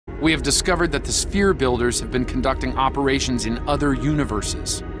We have discovered that the sphere builders have been conducting operations in other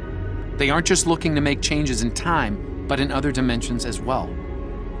universes. They aren't just looking to make changes in time, but in other dimensions as well.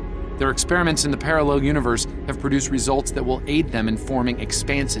 Their experiments in the parallel universe have produced results that will aid them in forming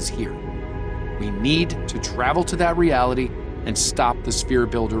expanses here. We need to travel to that reality and stop the sphere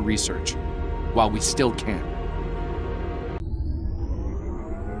builder research, while we still can.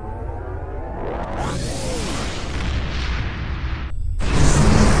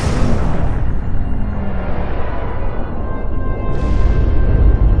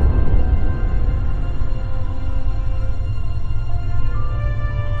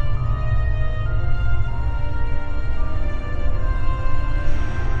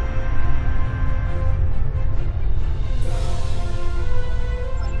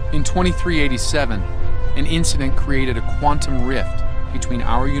 In 2387, an incident created a quantum rift between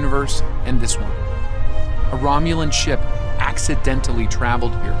our universe and this one. A Romulan ship accidentally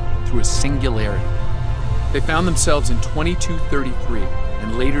traveled here through a singularity. They found themselves in 2233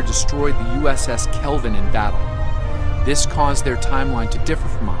 and later destroyed the USS Kelvin in battle. This caused their timeline to differ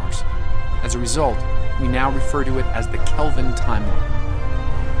from ours. As a result, we now refer to it as the Kelvin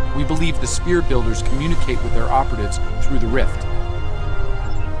timeline. We believe the sphere builders communicate with their operatives through the rift.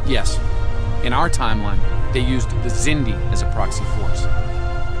 Yes, in our timeline, they used the Xindi as a proxy force.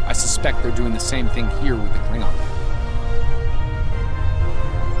 I suspect they're doing the same thing here with the Klingon.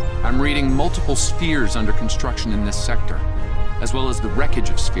 I'm reading multiple spheres under construction in this sector, as well as the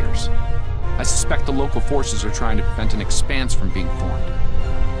wreckage of spheres. I suspect the local forces are trying to prevent an expanse from being formed.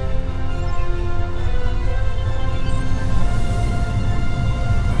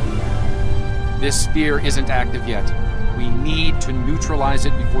 This sphere isn't active yet. We need to neutralize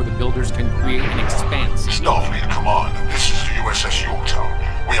it before the builders can create an expanse. Starfleet Command, this is the USS Yorktown.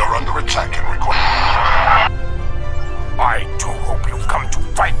 We are under attack and require... I do hope you've come to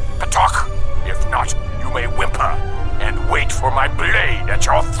fight, Patok. If not, you may whimper and wait for my blade at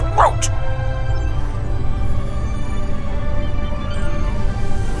your throat.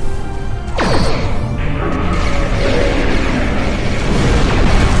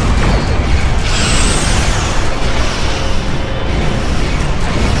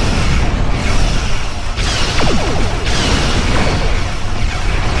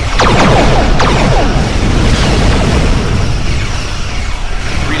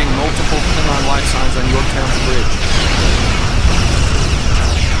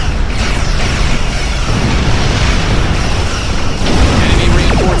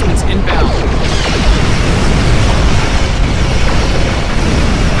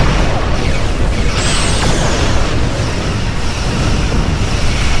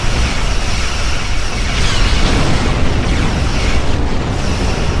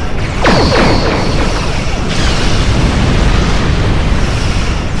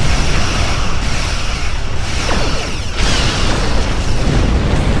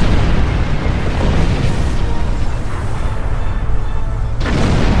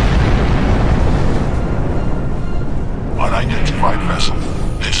 Vessel.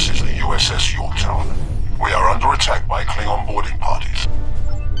 This is the USS Yorktown. We are under attack by Klingon boarding parties.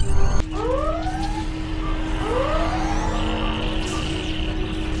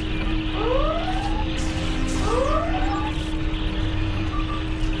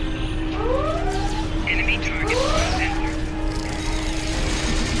 Enemy target center.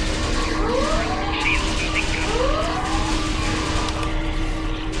 Shield using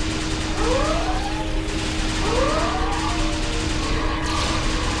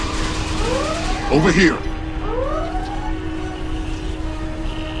Over here.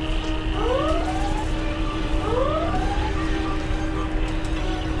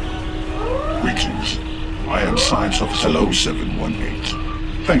 Greetings. I am Science Officer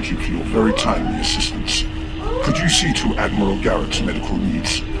 0718. Thank you for your very timely assistance. Could you see to Admiral Garrett's medical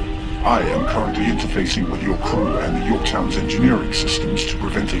needs? I am currently interfacing with your crew and the Yorktown's engineering systems to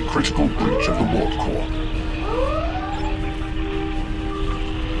prevent a critical breach of the warp core.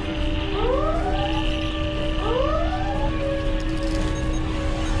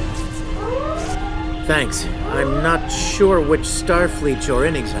 Thanks. I'm not sure which Starfleet you're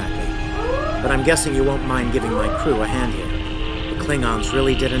in exactly, but I'm guessing you won't mind giving my crew a hand here. The Klingons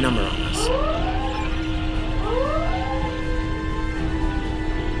really did a number on us.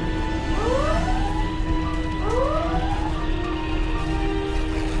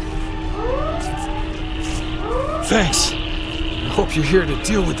 Thanks. I hope you're here to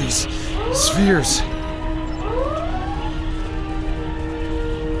deal with these spheres.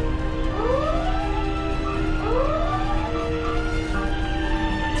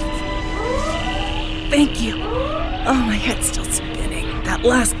 Thank you. Oh, my head's still spinning. That That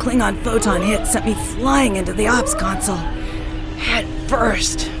last Klingon photon hit sent me flying into the ops console. Head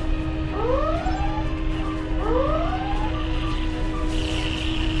first.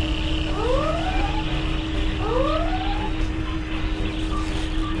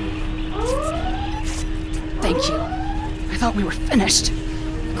 Thank you. I thought we were finished.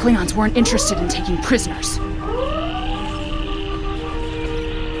 The Klingons weren't interested in taking prisoners. We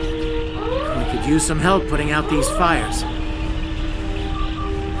could use some help putting out these fires.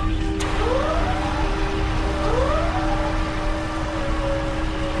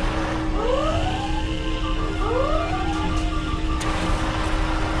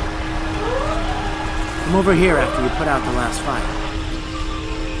 Come over here after you put out the last fire.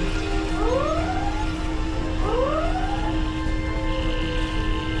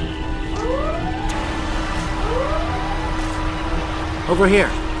 Over here.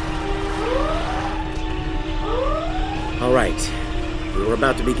 All right. We were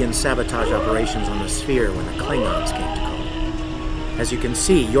about to begin sabotage operations on the sphere when the Klingons came to call. As you can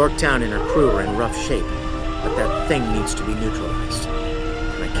see, Yorktown and her crew are in rough shape, but that thing needs to be neutralized.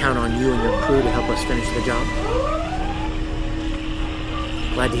 Can I count on you and your crew to help us finish the job?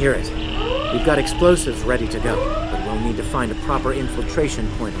 Glad to hear it. We've got explosives ready to go, but we'll need to find a proper infiltration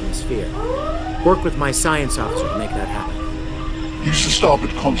point on the sphere. Work with my science officer to make that happen. Use the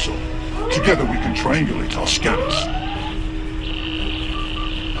starboard console. Together we can triangulate our scanners.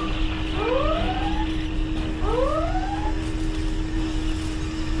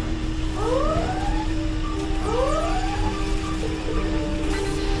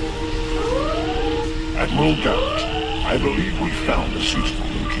 Admiral Garrett, I believe we found a suitable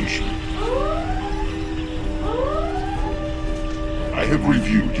location. I have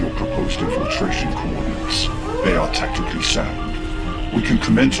reviewed your proposed infiltration coordinates. They are tactically sound. We can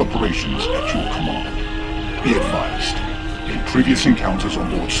commence operations at your command. Be advised, in previous encounters on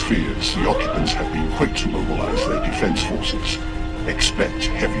board spheres, the occupants have been quick to mobilize their defense forces. Expect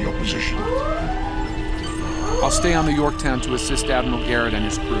heavy opposition. I'll stay on the Yorktown to assist Admiral Garrett and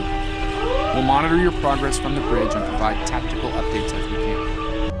his crew. We'll monitor your progress from the bridge and provide tactical updates as we can.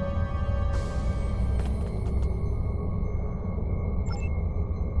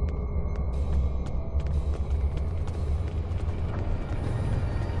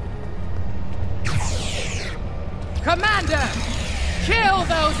 Commander! Kill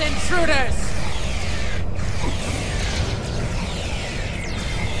those intruders!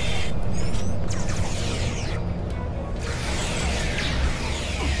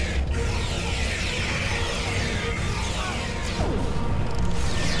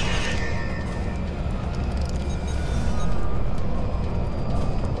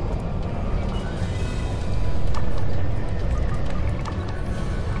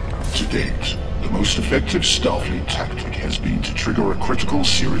 To date, the most effective Starfleet tactic has been to trigger a critical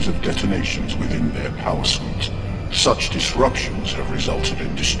series of detonations within their power suite. Such disruptions have resulted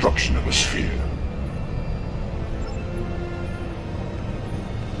in destruction of a sphere.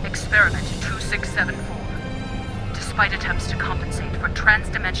 Experiment 2674. Despite attempts to compensate for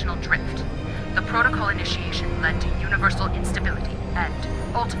transdimensional drift, the protocol initiation led to universal instability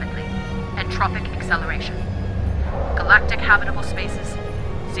and, ultimately, entropic acceleration. Galactic habitable spaces,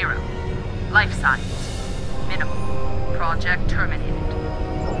 0. Life signs, minimal. Project terminated.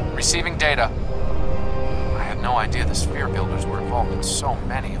 Receiving data. I had no idea the sphere builders were involved in so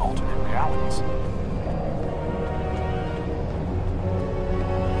many alternate realities.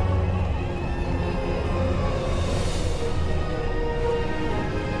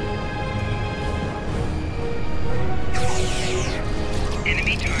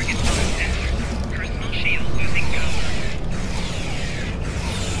 Enemy target on sensor. Personal shield losing power.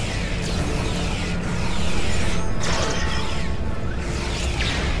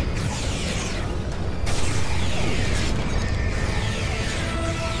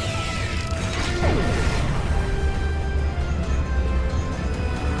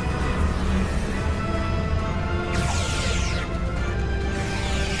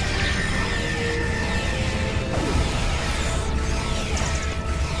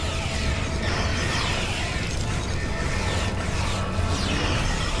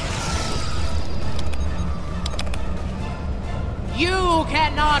 You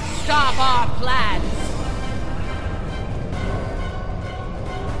cannot stop our plans!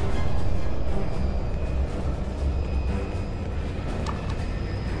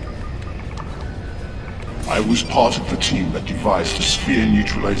 I was part of the team that devised the sphere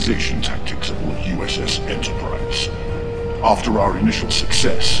neutralization tactics aboard USS Enterprise. After our initial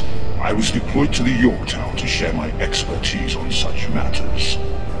success, I was deployed to the Yorktown to share my expertise on such matters.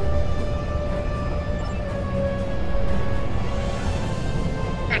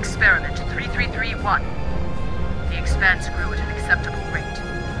 Experiment 3331. The Expanse grew at an acceptable rate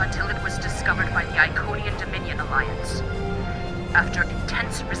until it was discovered by the Iconian Dominion Alliance. After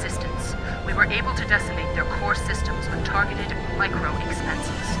intense resistance, we were able to decimate their core systems with targeted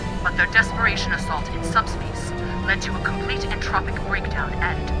micro-expenses. But their desperation assault in subspace led to a complete entropic breakdown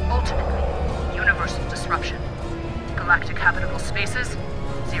and, ultimately, universal disruption. Galactic habitable spaces,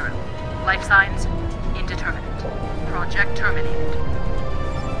 0. Life signs, indeterminate. Project terminated.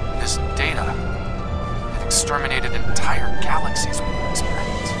 This data, it exterminated entire galaxies with experience.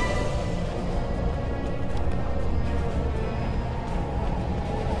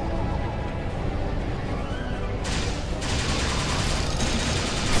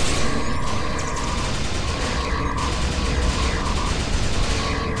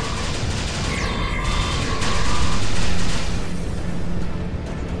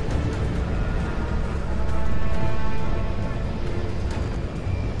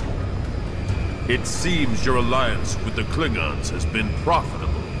 It seems your alliance with the Klingons has been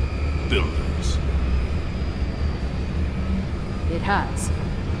profitable, builders. It has.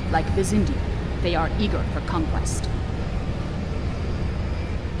 Like Vizindi, they are eager for conquest.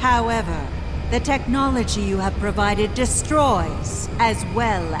 However, the technology you have provided destroys as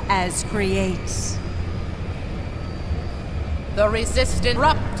well as creates. The resistance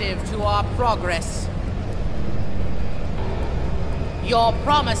disruptive to our progress. Your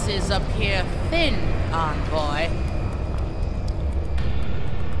promises appear thin, Envoy.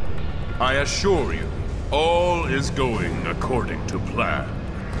 I assure you, all is going according to plan.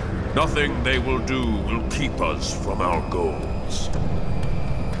 Nothing they will do will keep us from our goals.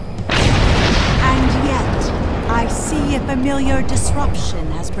 And yet, I see a familiar disruption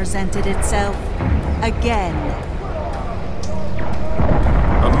has presented itself again.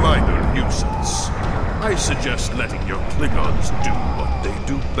 A minor nuisance. I suggest letting your Klingons do what they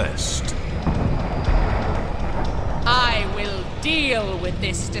do best. I will deal with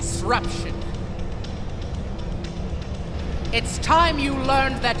this disruption. It's time you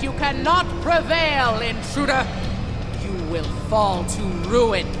learned that you cannot prevail, intruder. You will fall to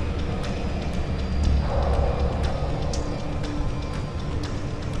ruin.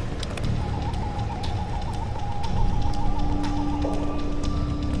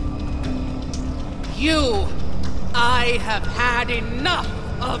 You! I have had enough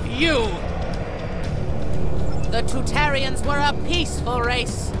of you! The Tutarians were a peaceful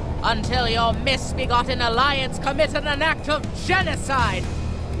race until your misbegotten alliance committed an act of genocide.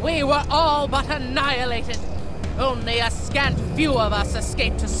 We were all but annihilated. Only a scant few of us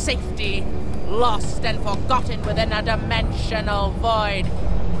escaped to safety, lost and forgotten within a dimensional void.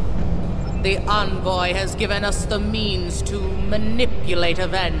 The Envoy has given us the means to manipulate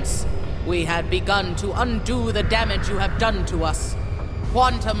events. We had begun to undo the damage you have done to us.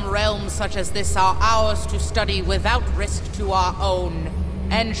 Quantum realms such as this are ours to study without risk to our own.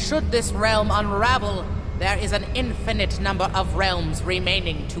 And should this realm unravel, there is an infinite number of realms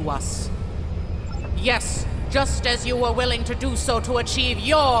remaining to us. Yes, just as you were willing to do so to achieve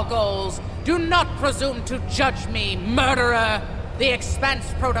your goals, do not presume to judge me, murderer! The Expanse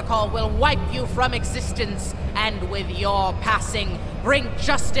Protocol will wipe you from existence, and with your passing, bring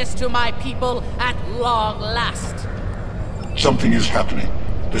justice to my people at long last. Something is happening.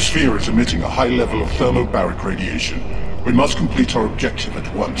 The sphere is emitting a high level of thermobaric radiation. We must complete our objective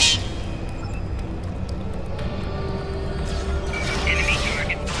at once. Enemy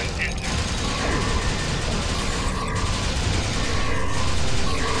target on center.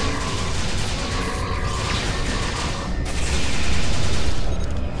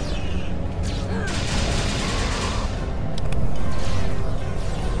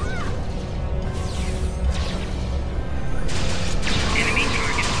 Enemy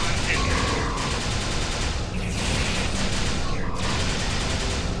target on center.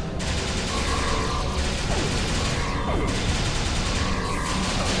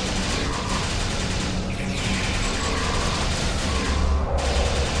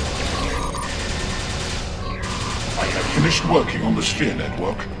 I have finished working on the sphere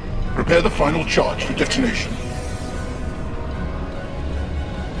network. Prepare the final charge for detonation.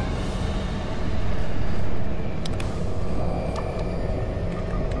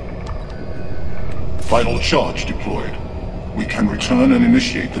 Final charge deployed. We can return and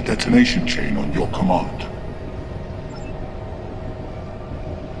initiate the detonation chain on your command.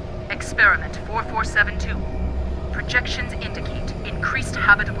 Experiment 4472. Projections indicate increased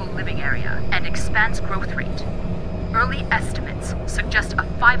habitable living area and Expanse growth rate. Early estimates suggest a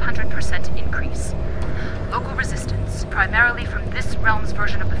 500% increase. Local resistance, primarily from this realm's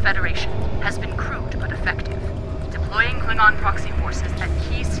version of the Federation, has been crude but effective. Deployment Deploying Klingon proxy forces at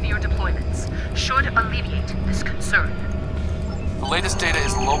key sphere deployments should alleviate this concern. The latest data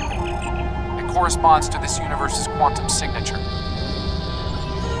is local. It corresponds to this universe's quantum signature.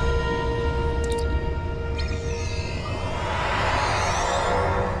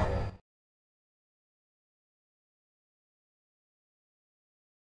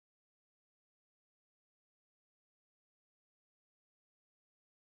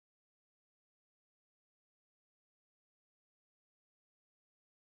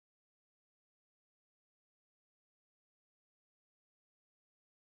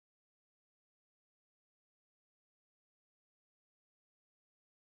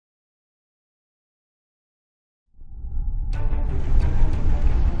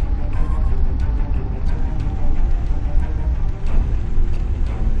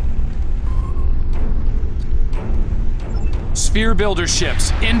 Sphere builder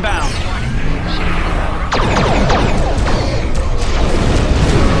ships inbound. We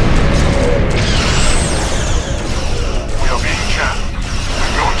are being jammed.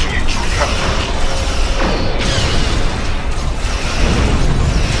 We're going to need to recalibrate.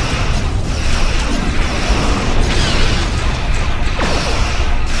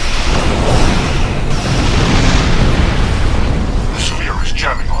 The sphere is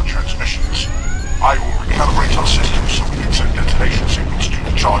jamming our transmissions. I will recalibrate our systems so we can send detonation signals to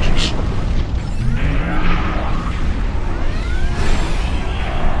the charges.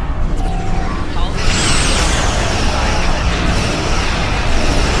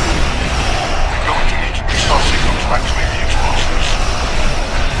 We're going to need to boost our signal to activate the explosives.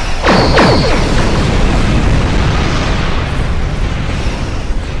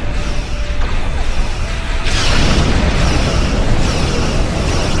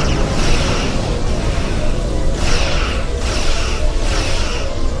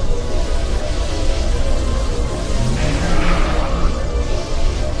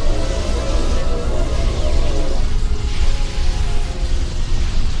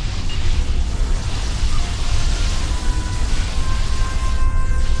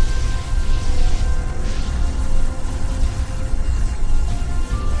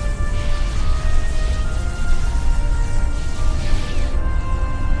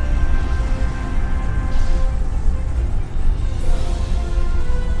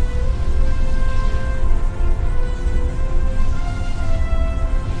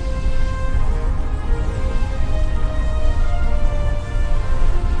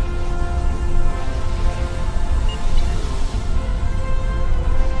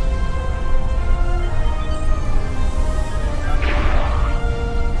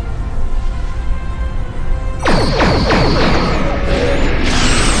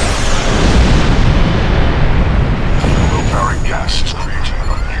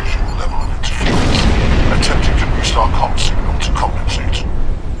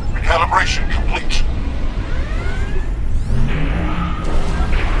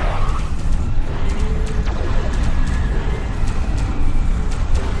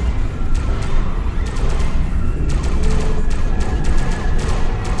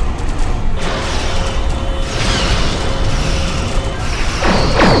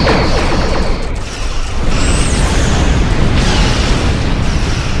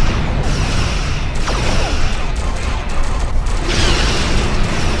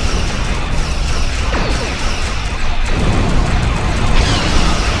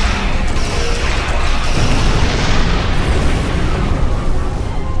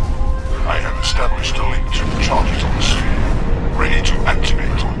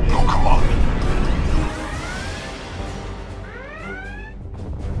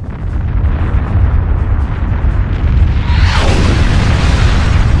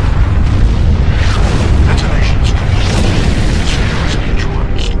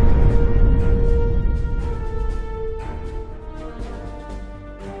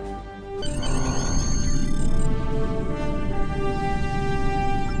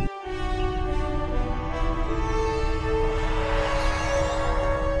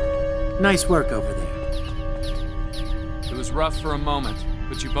 Nice work over there. It was rough for a moment,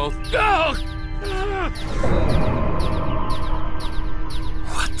 but you both... What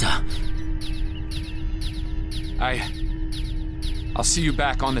the... I'll see you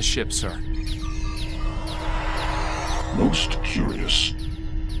back on the ship, sir. Most curious.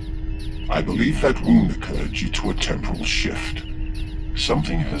 I believe that wound occurred due to a temporal shift.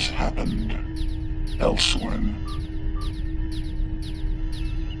 Something has happened elsewhere.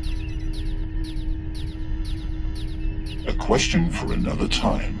 A question for another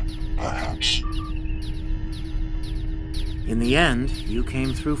time, perhaps. In the end, you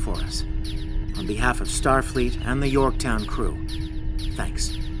came through for us. On behalf of Starfleet and the Yorktown crew,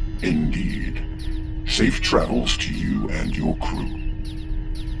 thanks. Indeed. Safe travels to you and your crew.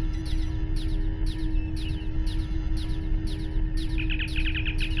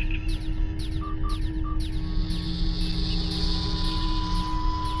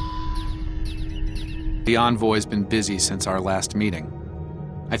 The Envoy's been busy since our last meeting.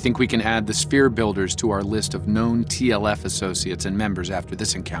 I think we can add the Sphere Builders to our list of known TLF associates and members after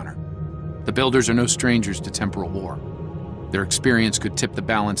this encounter. The Builders are no strangers to temporal war. Their experience could tip the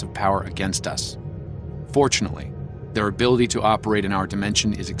balance of power against us. Fortunately, their ability to operate in our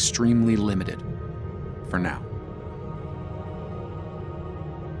dimension is extremely limited. For now.